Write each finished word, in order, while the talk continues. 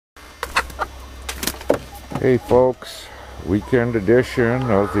Hey folks, weekend edition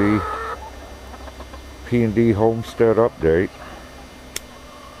of the P&D Homestead update.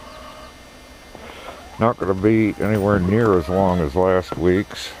 Not going to be anywhere near as long as last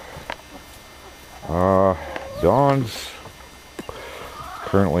week's. Dawn's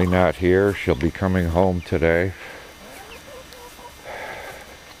currently not here. She'll be coming home today.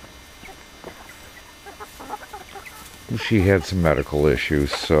 She had some medical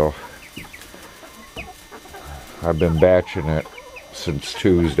issues, so I've been batching it since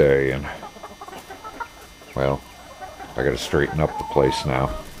Tuesday, and well, I gotta straighten up the place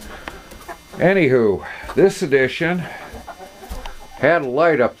now. Anywho, this edition had a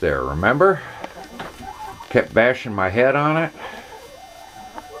light up there, remember? Kept bashing my head on it.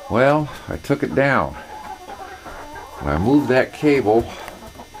 Well, I took it down and I moved that cable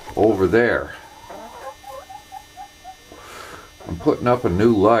over there. I'm putting up a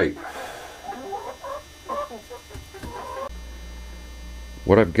new light.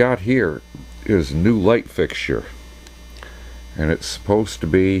 What I've got here is a new light fixture, and it's supposed to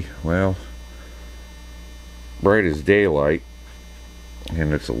be, well, bright as daylight,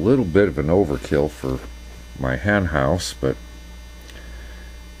 and it's a little bit of an overkill for my hen house, but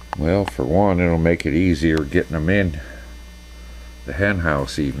well, for one, it'll make it easier getting them in the hen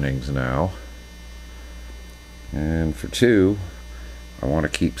house evenings now, and for two, I want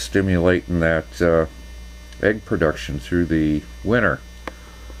to keep stimulating that egg production through the winter.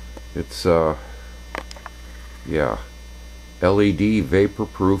 It's yeah, LED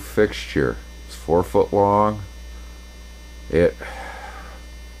vapor-proof fixture. It's 4 foot long. It's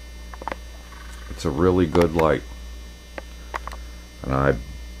a really good light, and I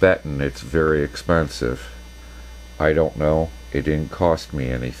betting it's very expensive. I don't know. It didn't cost me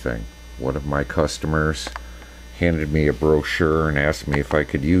anything. One of my customers handed me a brochure and asked me if I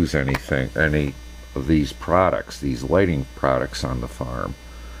could use any of these products, these lighting products on the farm.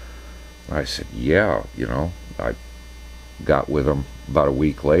 I said, yeah, you know. I got with them about a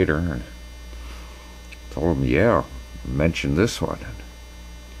week later and told them, yeah, mention this one.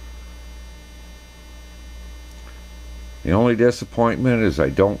 The only disappointment is I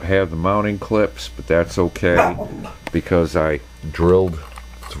don't have the mounting clips, but that's okay because I drilled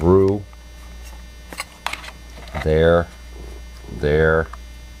through there, there,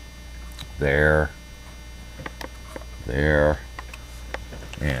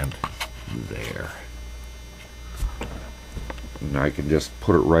 and there. And I can just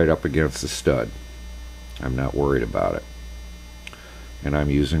put it right up against the stud. I'm not worried about it. And I'm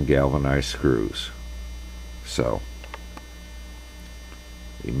using galvanized screws. So,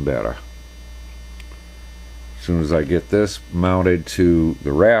 even better. As soon as I get this mounted to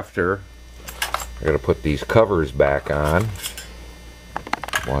the rafter, I gotta put these covers back on.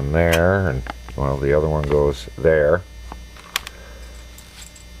 One there, and well, the other one goes there.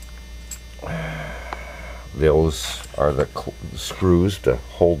 Those are the screws to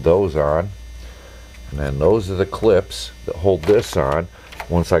hold those on, and then those are the clips that hold this on.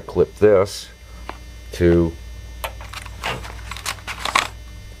 Once I clip this to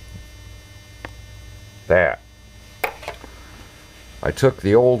that, I took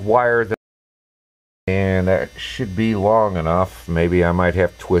the old wire and that should be long enough. Maybe I might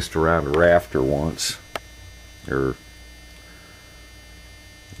have to twist around a rafter once, or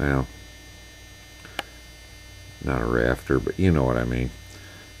well, not a rafter, but you know what I mean.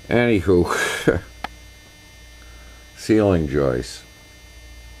 Anywho, ceiling joists.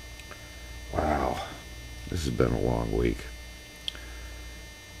 Wow, this has been a long week.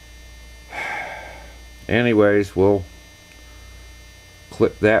 Anyways, we'll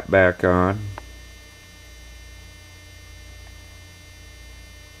clip that back on.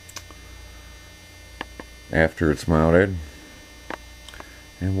 After it's mounted,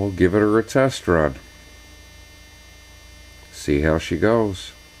 and we'll give her a test run. See how she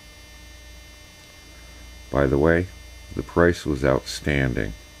goes. By the way, the price was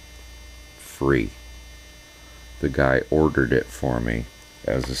outstanding. Free. The guy ordered it for me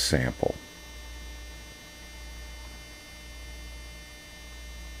as a sample.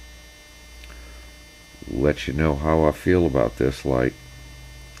 Let you know how I feel about this light.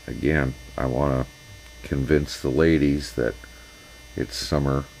 Again, I want to convince the ladies that it's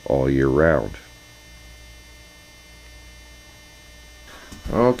summer all year round.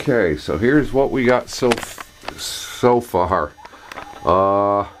 Okay, so here's what we got so far.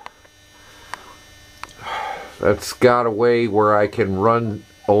 That's got a way where I can run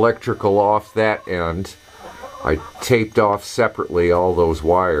electrical off that end. I taped off separately all those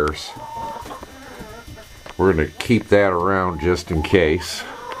wires. We're going to keep that around just in case.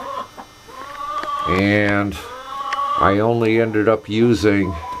 and I only ended up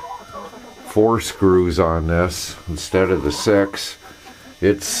using 4 screws on this instead of the 6.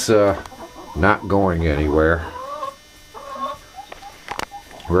 It's not going anywhere.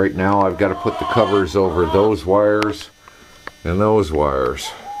 Right now I've got to put the covers over those wires and those wires.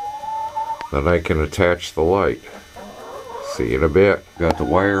 Then I can attach the light. See you in a bit. Got the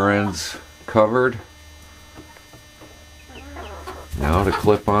wire ends covered. Now to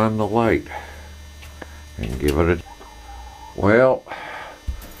clip on the light and give it a... Well,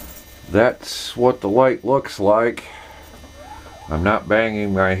 that's what the light looks like. I'm not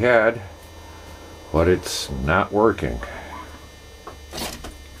banging my head, but it's not working.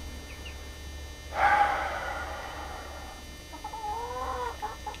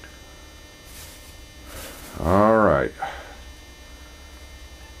 Alright.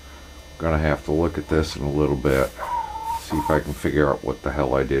 Gonna have to look at this in a little bit. See if I can figure out what the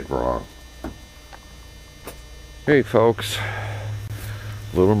hell I did wrong. Hey folks.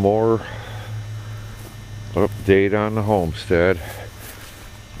 A little more update on the homestead.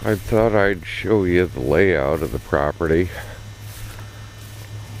 I thought I'd show you the layout of the property.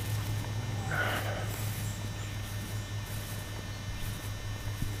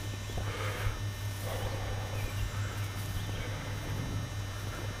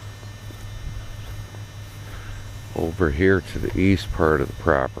 Over here to the east part of the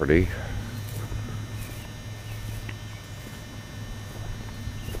property,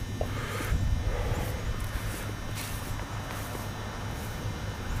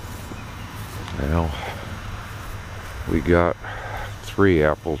 well, we got 3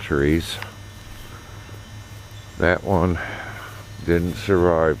 apple trees. That one didn't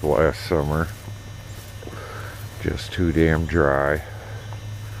survive last summer, just too damn dry.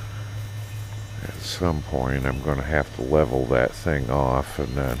 At some point I'm going to have to level that thing off and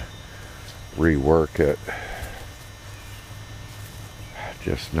then rework it.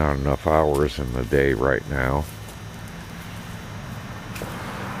 Just not enough hours in the day right now.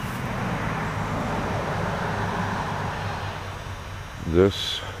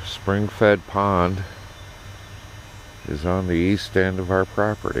 This spring-fed pond is on the east end of our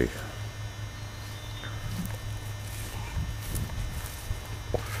property.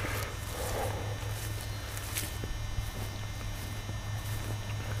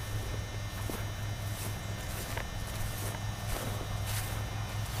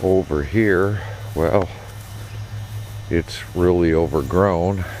 Over here, well, it's really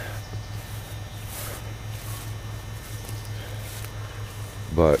overgrown,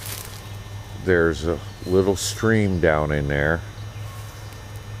 but there's a little stream down in there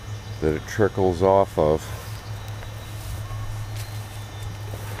that it trickles off of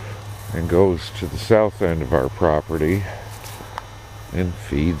and goes to the south end of our property and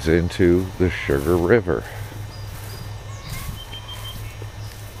feeds into the Sugar River.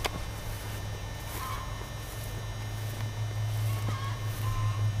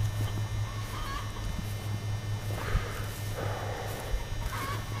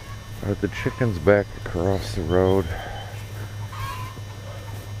 Are the chickens back across the road?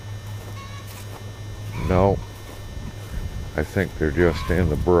 No. I think they're just in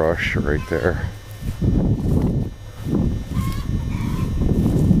the brush right there.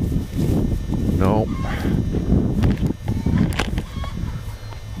 Nope.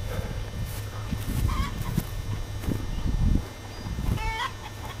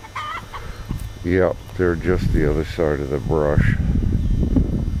 Yep, they're just the other side of the brush.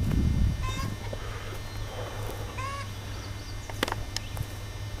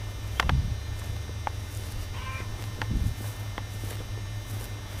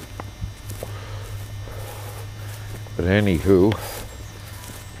 But anywho,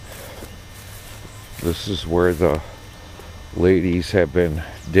 this is where the ladies have been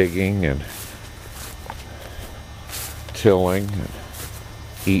digging and tilling and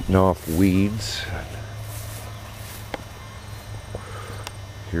eating off weeds.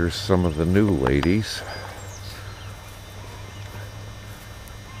 Here's some of the new ladies.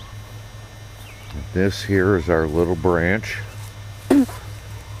 This here is our little branch.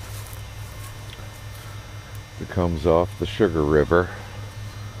 It comes off the Sugar River.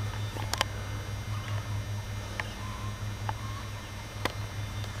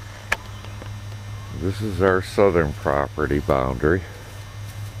 This is our southern property boundary.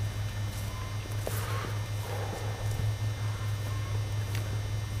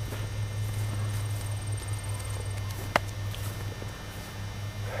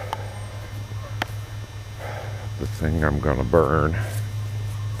 The thing I'm gonna burn.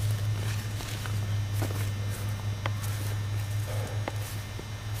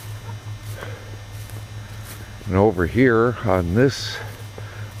 And over here on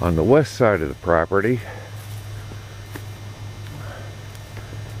the west side of the property,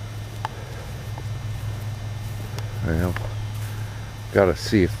 well, gotta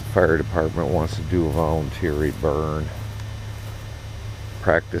see if the fire department wants to do a voluntary burn,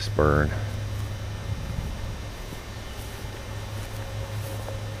 practice burn.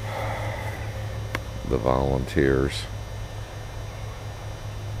 The volunteers,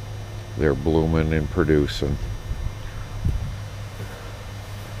 they're blooming and producing.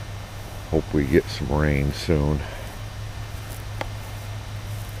 Hope we get some rain soon.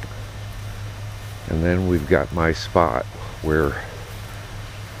 And then we've got my spot where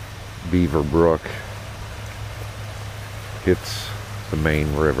Beaver Brook hits the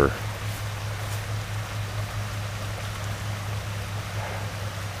main river.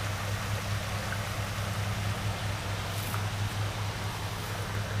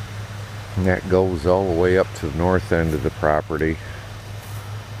 And that goes all the way up to the north end of the property.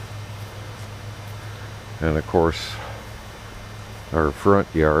 And of course, our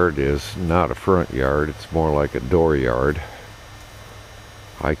front yard is not a front yard, it's more like a dooryard.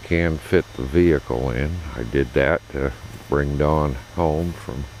 I can fit the vehicle in. I did that to bring Dawn home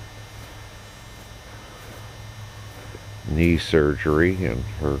from knee surgery and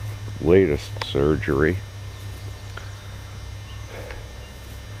her latest surgery.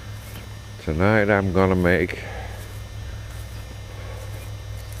 Tonight I'm gonna make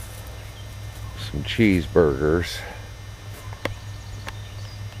some cheeseburgers,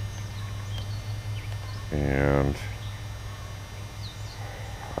 and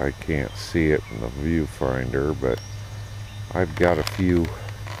I can't see it in the viewfinder, but I've got a few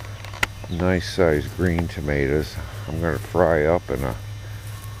nice sized green tomatoes I'm gonna fry up in a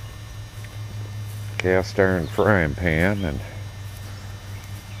cast iron frying pan. And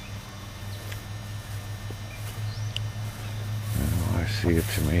I see a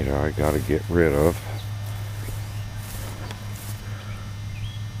tomato I gotta get rid of.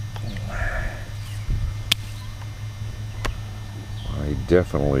 I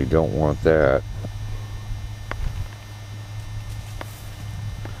definitely don't want that.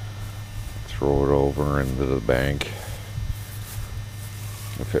 Throw it over into the bank.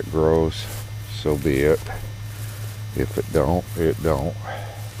 If it grows, so be it. If it don't, it don't.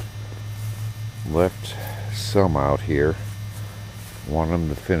 Left some out here. Want them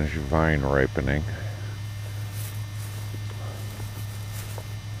to finish vine ripening.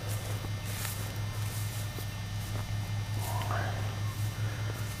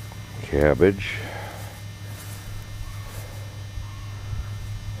 Cabbage.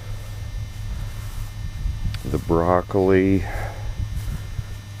 The broccoli,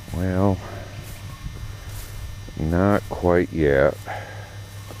 well, not quite yet.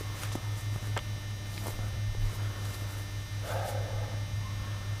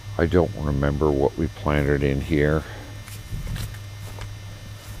 I don't remember what we planted in here.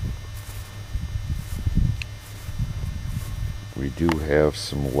 We do have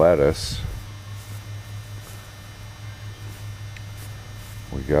some lettuce.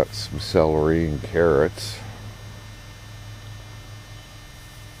 We got some celery and carrots.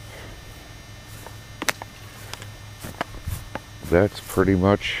 That's pretty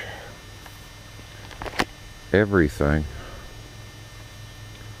much everything.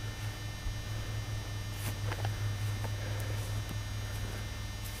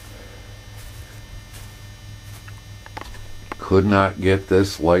 Could not get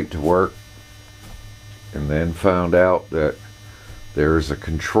this light to work, and then found out that there's a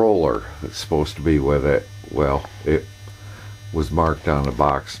controller that's supposed to be with it. Well, it was marked on the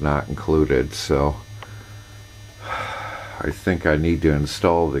box not included, so I think I need to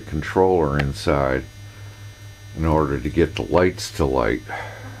install the controller inside in order to get the lights to light.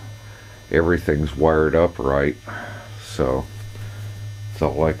 Everything's wired up right, so that's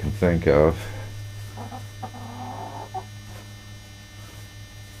all I can think of.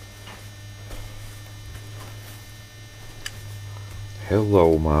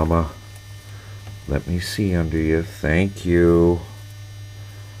 Hello, Mama. Let me see under you. Thank you.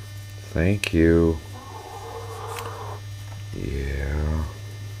 Thank you. Yeah.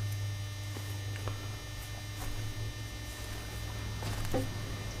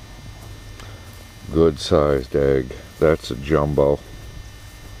 Good sized egg. That's a jumbo.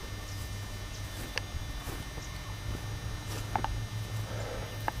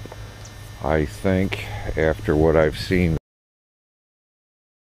 I think after what I've seen,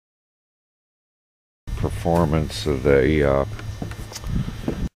 performance of the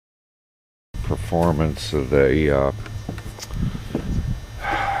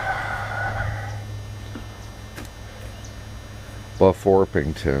Buff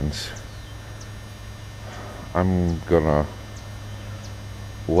Orpingtons. I'm gonna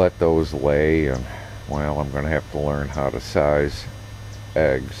let those lay, and well, I'm gonna have to learn how to size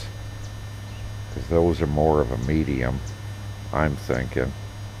eggs, because those are more of a medium, I'm thinking.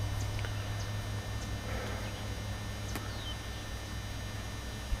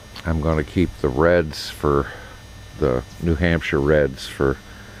 I'm gonna keep the reds for the New Hampshire reds for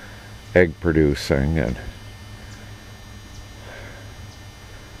egg producing, and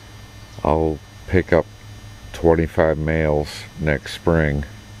I'll pick up 25 males next spring,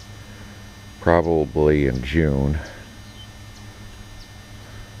 probably in June,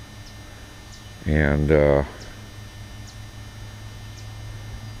 and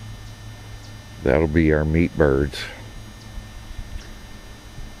that'll be our meat birds.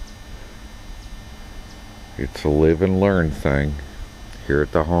 It's a live and learn thing here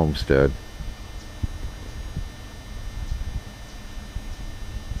at the homestead.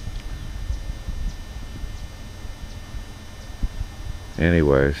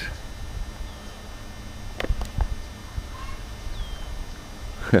 Anyways,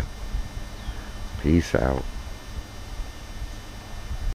 peace out.